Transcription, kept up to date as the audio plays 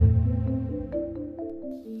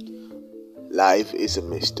Life is a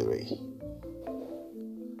mystery.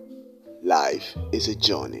 Life is a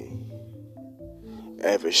journey.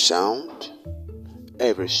 Every sound,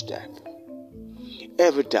 every step,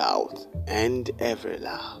 every doubt, and every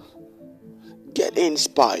laugh. Get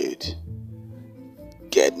inspired.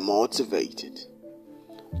 Get motivated.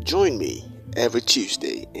 Join me every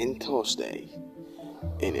Tuesday and Thursday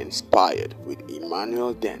in Inspired with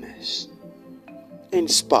Emmanuel Dennis.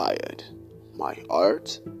 Inspired, my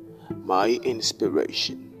art, my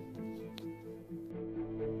inspiration.